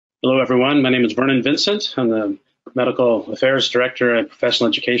Hello, everyone. My name is Vernon Vincent. I'm the Medical Affairs Director and Professional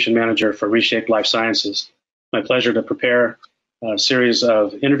Education Manager for Reshaped Life Sciences. My pleasure to prepare a series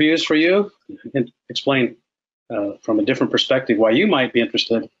of interviews for you and explain from a different perspective why you might be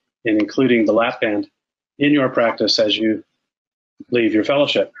interested in including the lap band in your practice as you leave your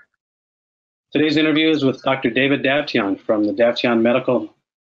fellowship. Today's interview is with Dr. David Davtyan from the Davtyan Medical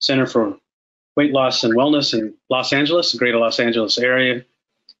Center for Weight Loss and Wellness in Los Angeles, the greater Los Angeles area,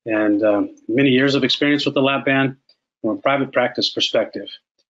 and many years of experience with the lap band from a private practice perspective.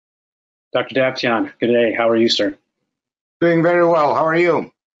 Dr. Davtyan, good day. How are you, sir? Doing very well. How are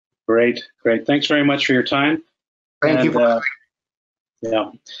you? Great, great. Thanks very much for your time. Thank you.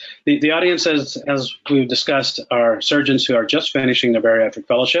 Yeah, the audience, as we've discussed, are surgeons who are just finishing their bariatric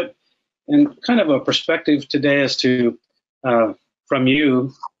fellowship, and kind of a perspective today as to from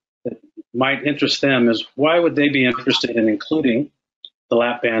you that might interest them is why would they be interested in including the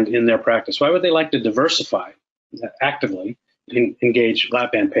lap band in their practice? Why would they like to diversify, actively engage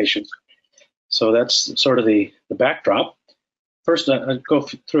lap band patients? So that's sort of the backdrop. First, I'll go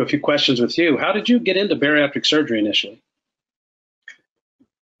through a few questions with you. How did you get into bariatric surgery initially?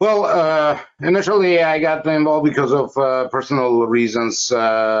 Well, initially I got involved because of personal reasons.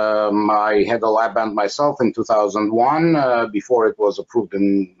 I had a lap band myself in 2001. Before it was approved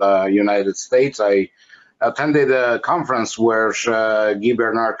in the United States, I attended a conference where Guy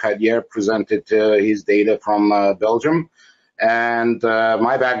Bernard Cadier presented his data from Belgium. And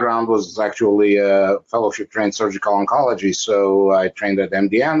my background was actually fellowship-trained surgical oncology. So I trained at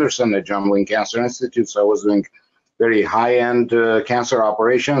MD Anderson, at John Wayne Cancer Institute. So I was doing very high-end cancer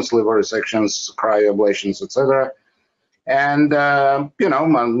operations, liver resections, cryoablations, etc. And, you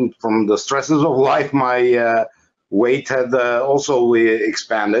know, from the stresses of life, my weight had also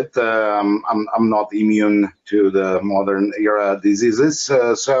expanded. I'm not immune to the modern era diseases.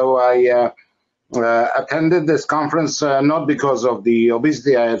 So I attended this conference not because of the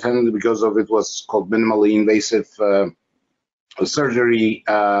obesity. I attended because of it was called minimally invasive surgery,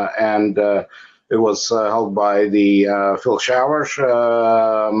 and it was held by the Phil Showers.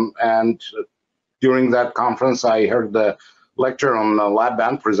 And during that conference, I heard the lecture on the lap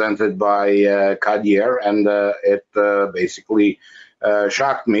band presented by Cadier, and it basically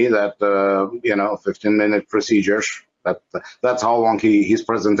shocked me that you know, 15-minute procedures. That's how long his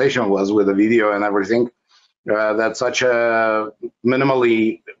presentation was with the video and everything. That such a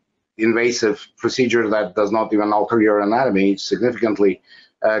minimally invasive procedure that does not even alter your anatomy significantly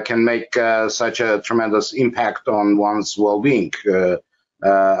can make such a tremendous impact on one's well-being,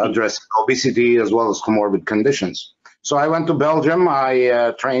 addressing obesity as well as comorbid conditions. So I went to Belgium.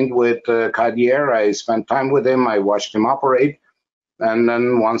 I trained with Cadier. I spent time with him. I watched him operate. And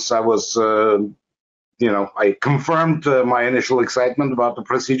then once I was you know, I confirmed my initial excitement about the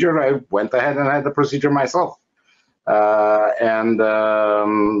procedure, I went ahead and had the procedure myself. And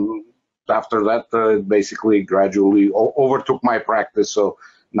after that, it basically gradually overtook my practice. So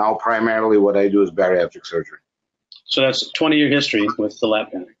now primarily what I do is bariatric surgery. So that's a 20-year history with the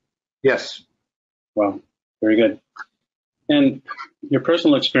lap band. Yes. Wow, very good. And your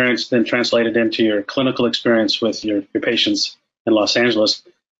personal experience then translated into your clinical experience with your patients in Los Angeles.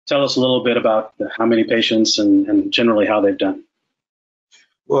 Tell us a little bit about how many patients and generally how they've done.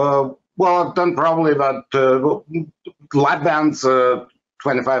 Well, I've done probably about lap bands,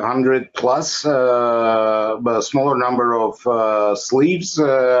 2,500 plus, but a smaller number of sleeves,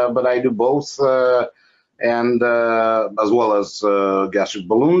 but I do both, and as well as gastric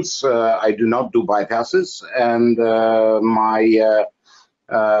balloons. I do not do bypasses, and my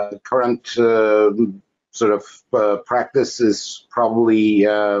current sort of practice is probably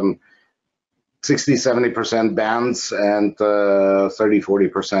 60-70% bands and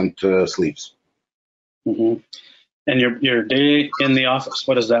 30-40% sleeves. Mm-hmm. And your day in the office,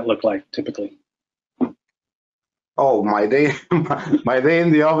 what does that look like typically? Oh, my day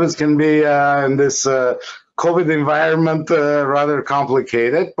in the office can be in this COVID environment rather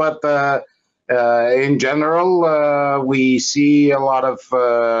complicated, but in general, we see a lot of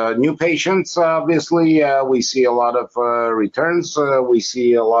new patients, obviously. We see a lot of returns. We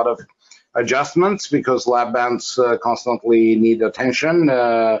see a lot of adjustments because lap bands constantly need attention.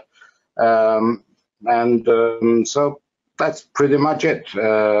 So that's pretty much it.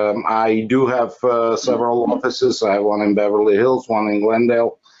 I do have several offices. I have one in Beverly Hills, one in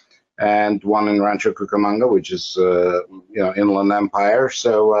Glendale, and one in Rancho Cucamonga, which is you know, Inland Empire.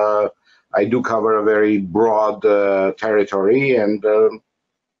 So I do cover a very broad territory, and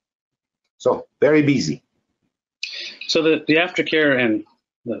so very busy. So the aftercare and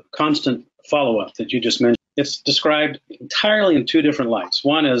the constant follow-up that you just mentioned, it's described entirely in two different lights.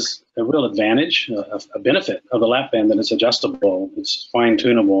 One is a real advantage, a benefit of the lap band, that it's adjustable, it's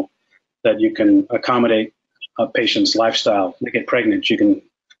fine-tunable, that you can accommodate a patient's lifestyle. They get pregnant, you can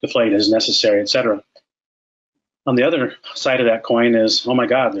deflate as necessary, etc. On the other side of that coin is, oh my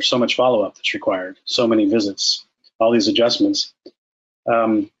God, there's so much follow-up that's required, so many visits, all these adjustments.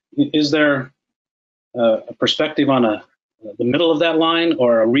 Is there a perspective on the middle of that line,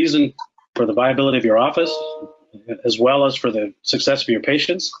 or a reason for the viability of your office, as well as for the success of your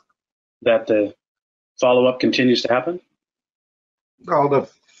patients, that the follow-up continues to happen? Well, the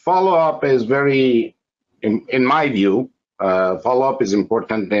follow-up is very, in my view, follow-up is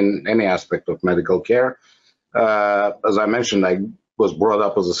important in any aspect of medical care. As I mentioned, I was brought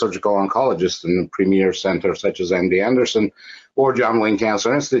up as a surgical oncologist in a premier center such as MD Anderson or John Wayne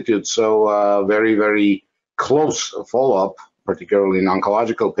Cancer Institute. So very, very close follow-up, particularly in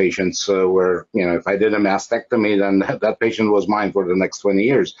oncological patients, where, if I did a mastectomy, then that patient was mine for the next 20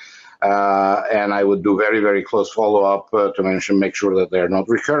 years. And I would do very, very close follow-up to make sure that they're not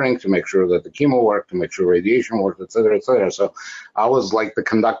recurring, to make sure that the chemo worked, to make sure radiation worked, et cetera, et cetera. So I was like the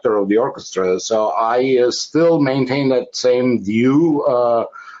conductor of the orchestra. So I still maintain that same view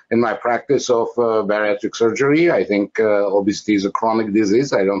in my practice of bariatric surgery. I think obesity is a chronic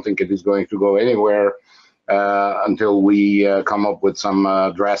disease. I don't think it is going to go anywhere until we come up with some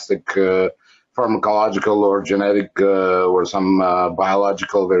drastic pharmacological or genetic or some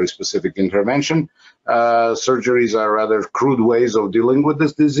biological, very specific intervention. Surgeries are rather crude ways of dealing with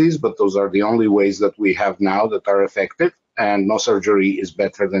this disease, but those are the only ways that we have now that are effective, and no surgery is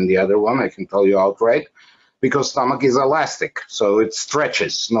better than the other one, I can tell you outright, because stomach is elastic, so it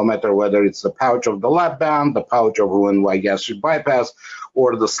stretches, no matter whether it's the pouch of the lap band, the pouch of Roux-en-Y gastric bypass,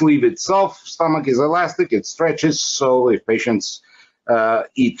 or the sleeve itself. Stomach is elastic, it stretches, so if patients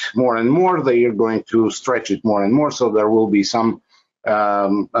eat more and more, they are going to stretch it more and more, so there will be some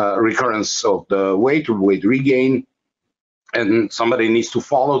recurrence of the weight regain, and somebody needs to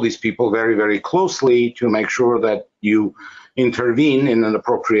follow these people very, very closely to make sure that you intervene in an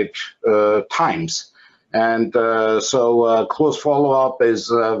appropriate times. And so close follow-up is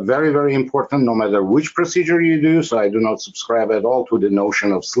very, very important no matter which procedure you do. So I do not subscribe at all to the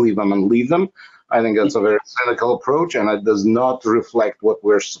notion of sleeve them and leave them. I think that's a very cynical approach, and it does not reflect what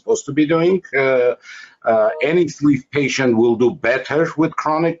we're supposed to be doing. Any sleeve patient will do better with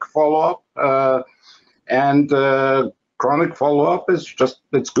chronic follow-up, and chronic follow-up is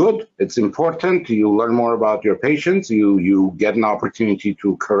it's good, it's important. You learn more about your patients, you get an opportunity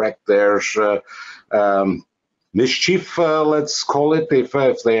to correct their mischief, let's call it,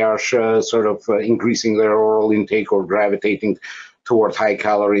 if they are sort of increasing their oral intake or gravitating towards high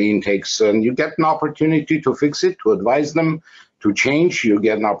calorie intakes, and you get an opportunity to fix it, to advise them to change. You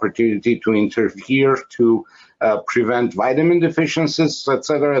get an opportunity to interfere, to prevent vitamin deficiencies, et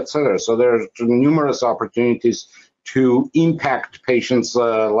cetera, et cetera. So there are numerous opportunities to impact patients'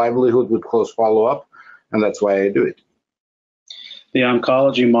 livelihood with close follow-up, and that's why I do it. The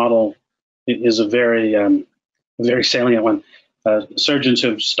oncology model is a very salient one. Surgeons who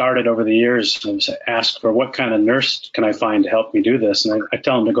have started over the years have asked for what kind of nurse can I find to help me do this, and I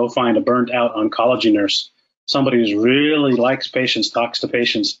tell them to go find a burnt-out oncology nurse, somebody who really likes patients, talks to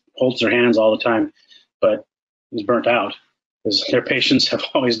patients, holds their hands all the time, but is burnt out because their patients have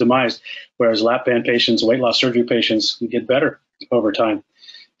always demised, whereas lap band patients, weight loss surgery patients get better over time.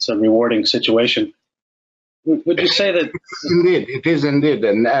 It's a rewarding situation. Would you say that? Indeed, it is indeed,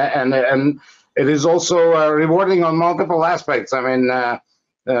 and it is also rewarding on multiple aspects. I mean,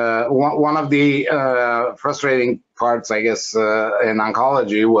 one of the frustrating parts, I guess, in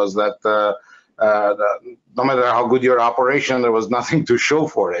oncology was that no matter how good your operation, there was nothing to show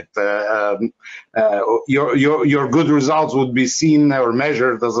for it. Your good results would be seen or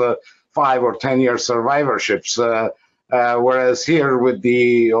measured as a 5 or 10 year survivorships. Whereas here with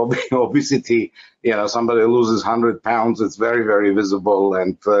the obesity, somebody loses 100 pounds, it's very, very visible,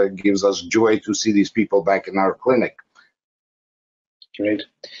 and gives us joy to see these people back in our clinic. Great.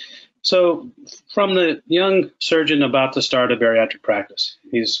 So from the young surgeon about to start a bariatric practice,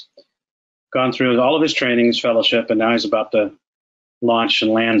 he's gone through all of his training, his fellowship, and now he's about to launch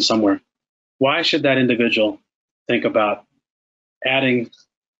and land somewhere. Why should that individual think about adding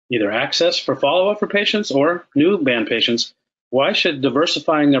either access for follow-up for patients or new band patients? Why should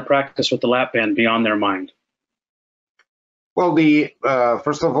diversifying their practice with the lap band be on their mind? Well,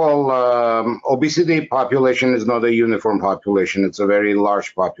 first of all, obesity population is not a uniform population. It's a very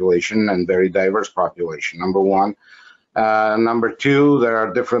large population and very diverse population, number one. Number two, there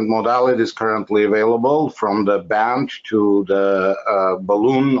are different modalities currently available, from the band to the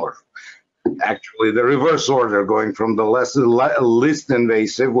balloon or actually the reverse order, going from the least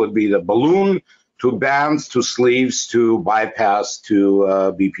invasive would be the balloon to bands to sleeves to bypass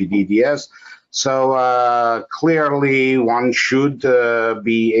to BPDDS. So clearly one should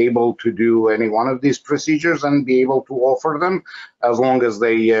be able to do any one of these procedures and be able to offer them as long as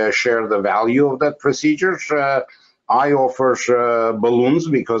they share the value of that procedure. I offer balloons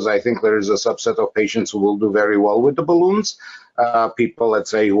because I think there is a subset of patients who will do very well with the balloons. People, let's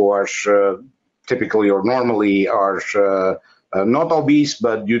say, who are typically or normally are not obese,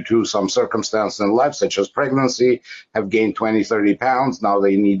 but due to some circumstance in life, such as pregnancy, have gained 20, 30 pounds. Now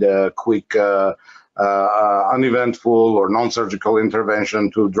they need a quick, uneventful or non-surgical intervention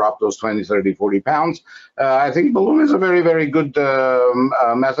to drop those 20, 30, 40 pounds. I think balloon is a very, very good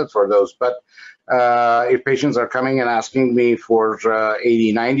method for those. But if patients are coming and asking me for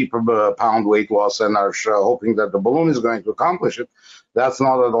 80, 90 pound weight loss and are hoping that the balloon is going to accomplish it, that's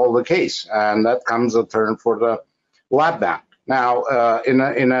not at all the case. And that comes a turn for the lap band. Now, in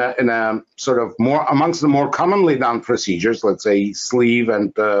a sort of more amongst the more commonly done procedures, let's say sleeve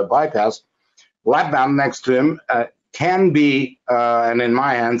and bypass, lap band next to him can be, and in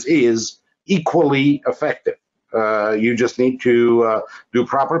my hands is, equally effective. You just need to do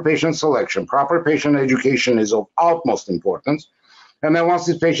proper patient selection. Proper patient education is of utmost importance. And then once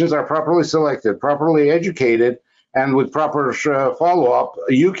these patients are properly selected, properly educated, and with proper follow-up,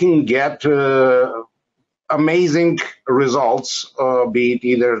 you can get amazing results, be it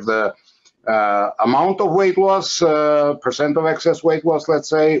either the amount of weight loss, percent of excess weight loss, let's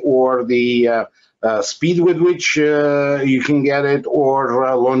say, or the speed with which you can get it,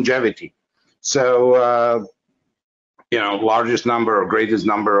 or longevity. So, largest number or greatest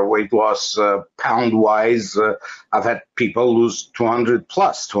number of weight loss pound-wise, I've had people lose 200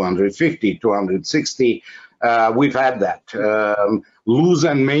 plus, 250, 260. We've had that. Lose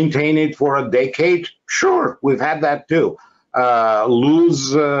and maintain it for a decade? Sure, we've had that too.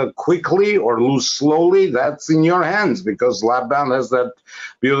 Lose quickly or lose slowly, that's in your hands, because lap band has that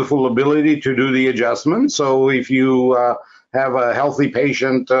beautiful ability to do the adjustment. So if you have a healthy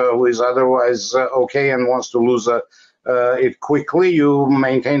patient who is otherwise okay and wants to lose it quickly, you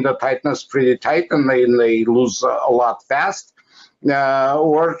maintain the tightness pretty tight and they lose a lot fast.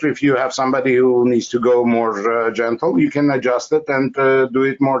 Or if you have somebody who needs to go more gentle, you can adjust it and do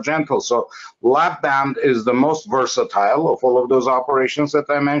it more gentle. So lap band is the most versatile of all of those operations that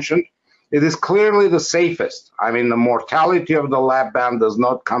I mentioned. It is clearly the safest. I mean, the mortality of the lap band does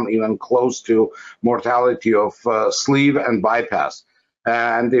not come even close to mortality of sleeve and bypass.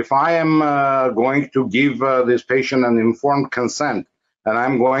 And if I am going to give this patient an informed consent, and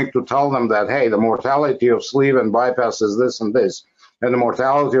I'm going to tell them that, hey, the mortality of sleeve and bypass is this and this, and the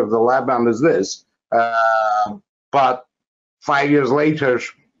mortality of the lap band is this, but 5 years later,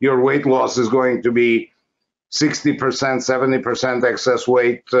 your weight loss is going to be 60%, 70% excess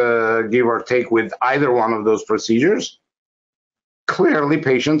weight, give or take, with either one of those procedures. Clearly,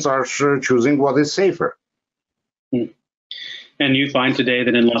 patients are choosing what is safer. And you find today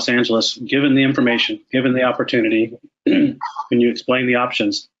that in Los Angeles, given the information, given the opportunity, when you explain the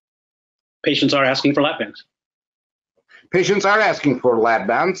options, patients are asking for lap bands. Patients are asking for lap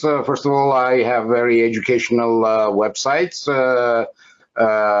bands. First of all, I have very educational websites. The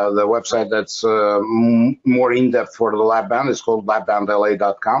website that's more in-depth for the lap band is called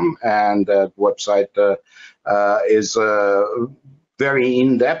lapbandla.com, and that website is very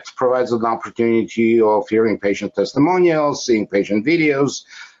in-depth, provides an opportunity of hearing patient testimonials, seeing patient videos.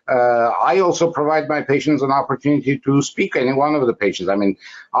 I also provide my patients an opportunity to speak any one of the patients. I mean,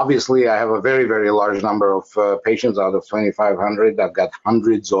 obviously, I have a very, very large number of patients out of 2,500. I've got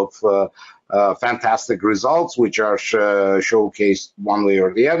hundreds of fantastic results, which are showcased one way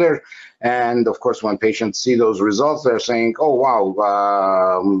or the other. And of course, when patients see those results, they're saying, oh,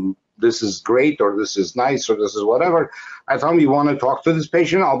 wow, this is great, or this is nice, or this is whatever. I tell them, you want to talk to this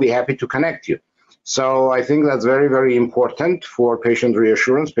patient? I'll be happy to connect you. So I think that's very, very important for patient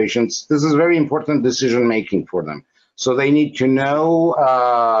reassurance. Patients, this is very important decision-making for them. So they need to know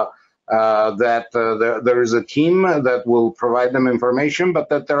that there is a team that will provide them information, but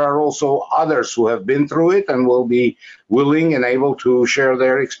that there are also others who have been through it and will be willing and able to share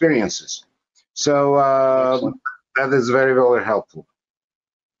their experiences. So that is very, very helpful.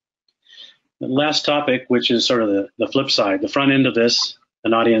 The last topic, which is sort of the flip side, the front end of this,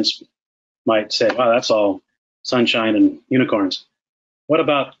 an audience might say, wow, that's all sunshine and unicorns. What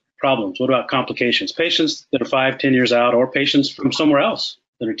about problems? What about complications? Patients that are 5, 10 years out, or patients from somewhere else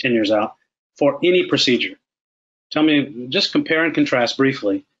that are 10 years out for any procedure. Tell me, just compare and contrast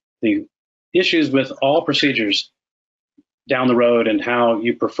briefly the issues with all procedures down the road and how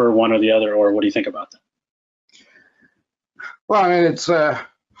you prefer one or the other, or what do you think about that? Well, I mean, it's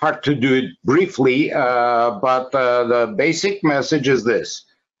hard to do it briefly, but the basic message is this.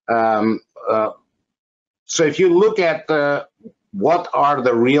 So if you look at what are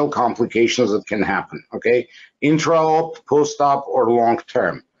the real complications that can happen, okay? Intra-op, post-op, or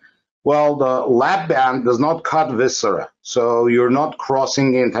long-term. Well, the lap band does not cut viscera, so you're not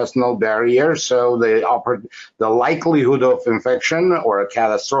crossing the intestinal barrier, so the likelihood of infection or a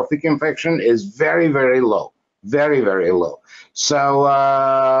catastrophic infection is very, very low, very, very low.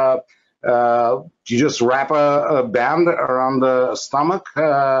 So you just wrap a band around the stomach.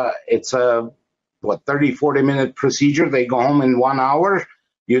 It's a 30-40 minute procedure. They go home in 1 hour.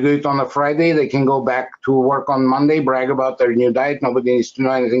 You do it on a Friday, they can go back to work on Monday, brag about their new diet. Nobody needs to know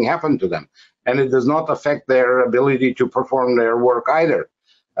anything happened to them. And it does not affect their ability to perform their work either.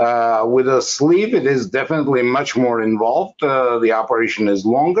 With a sleeve, it is definitely much more involved. The operation is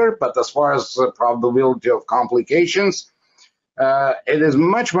longer, but as far as the probability of complications, it is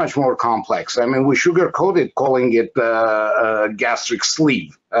much, much more complex. I mean, we sugarcoat it, calling it a gastric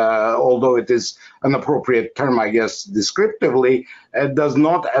sleeve, although it is an appropriate term, I guess, descriptively. It does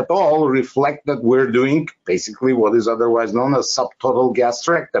not at all reflect that we're doing basically what is otherwise known as subtotal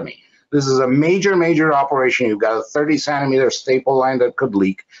gastrectomy. This is a major, major operation. You've got a 30-centimeter staple line that could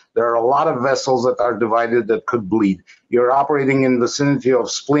leak. There are a lot of vessels that are divided that could bleed. You're operating in the vicinity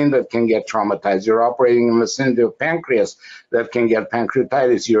of spleen that can get traumatized. You're operating in the vicinity of pancreas that can get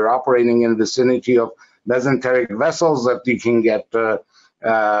pancreatitis. You're operating in the vicinity of mesenteric vessels that you can get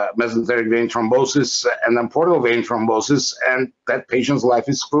mesenteric vein thrombosis and then portal vein thrombosis, and that patient's life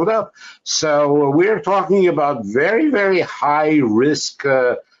is screwed up. So we're talking about very, very high risk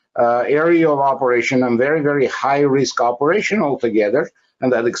area of operation and very, very high risk operation altogether,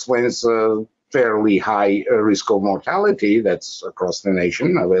 and that explains fairly high risk of mortality that's across the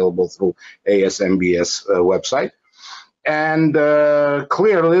nation, available through ASMBS website. And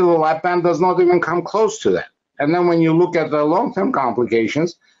clearly the lap band does not even come close to that. And then when you look at the long-term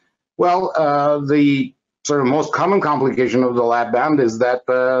complications, well, the sort of most common complication of the lap band is that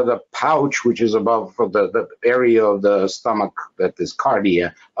the pouch, which is above the area of the stomach that is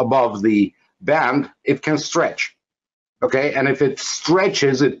cardia, above the band, it can stretch. Okay, and if it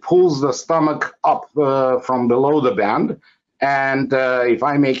stretches, it pulls the stomach up from below the band. And if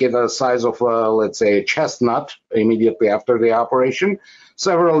I make it a size of, let's say, a chestnut immediately after the operation,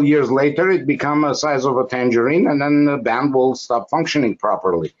 several years later, it becomes a size of a tangerine, and then the band will stop functioning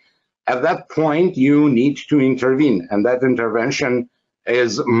properly. At that point, you need to intervene, and that intervention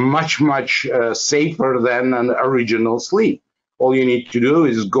is much, much safer than an original sleeve. All you need to do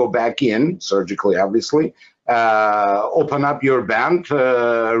is go back in, surgically, obviously, open up your band,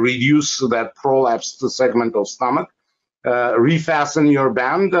 reduce that prolapsed segment of stomach, refasten your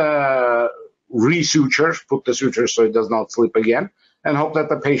band, resuture, put the suture so it does not slip again, and hope that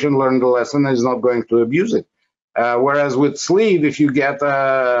the patient learned the lesson and is not going to abuse it. Whereas with sleeve, if you get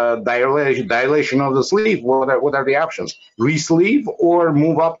dilation of the sleeve, what are the options? Re-sleeve or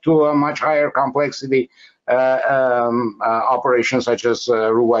move up to a much higher complexity operation such as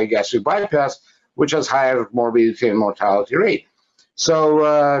Roux-en-Y gastric bypass, which has higher morbidity and mortality rate.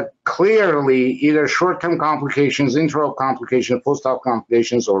 So clearly, either short-term complications, intra-op complications, post-op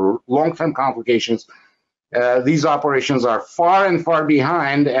complications, or long-term complications, these operations are far and far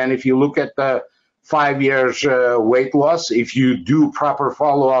behind. And if you look at the 5 years weight loss, if you do proper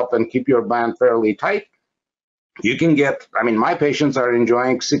follow-up and keep your band fairly tight, you can get, I mean, my patients are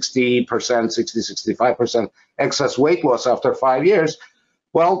enjoying 60%, 65% excess weight loss after 5 years.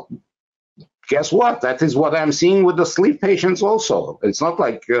 Well, guess what? That is what I'm seeing with the sleeve patients also. It's not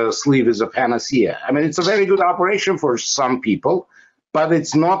like sleeve is a panacea. I mean, it's a very good operation for some people, but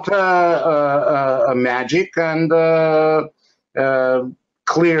it's not a magic. And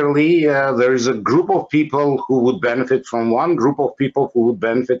clearly, there is a group of people who would benefit from one, group of people who would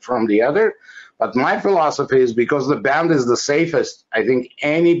benefit from the other. But my philosophy is, because the band is the safest, I think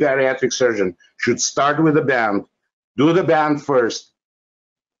any bariatric surgeon should start with the band, do the band first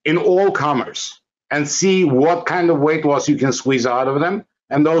in all comers, and see what kind of weight loss you can squeeze out of them.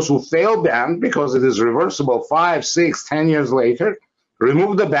 And those who fail band, because it is reversible 5, 6, 10 years later,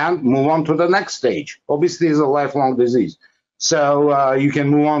 remove the band, move on to the next stage. Obviously, it's a lifelong disease. So you can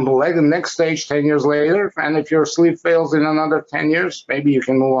move on to the next stage 10 years later. And if your sleeve fails in another 10 years, maybe you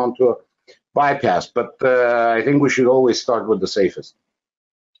can move on to a bypass. But I think we should always start with the safest.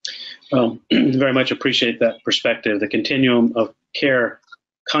 Well, very much appreciate that perspective, the continuum of care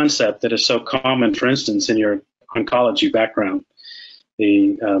concept that is so common, for instance, in your oncology background,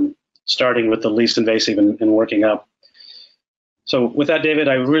 the starting with the least invasive and working up. So with that, David,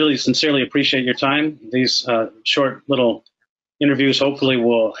 I really sincerely appreciate your time. These short little interviews hopefully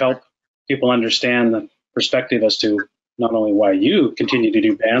will help people understand the perspective as to not only why you continue to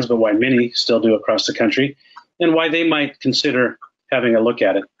do bans, but why many still do across the country, and why they might consider having a look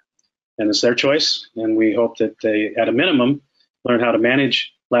at it. And it's their choice, and we hope that they, at a minimum, learn how to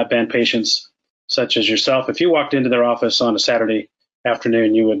manage lap-band patients such as yourself. If you walked into their office on a Saturday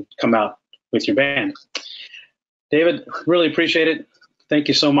afternoon, you would come out with your band. David, really appreciate it. Thank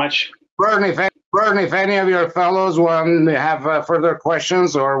you so much. Burton, if any of your fellows want to have further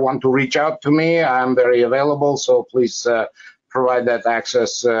questions or want to reach out to me, I'm very available, so please provide that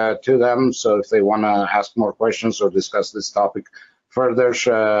access to them. So if they want to ask more questions or discuss this topic further,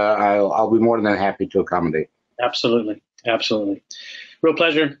 I'll be more than happy to accommodate. Absolutely. Absolutely. Real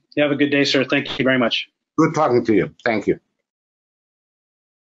pleasure. You have a good day, sir. Thank you very much. Good talking to you. Thank you.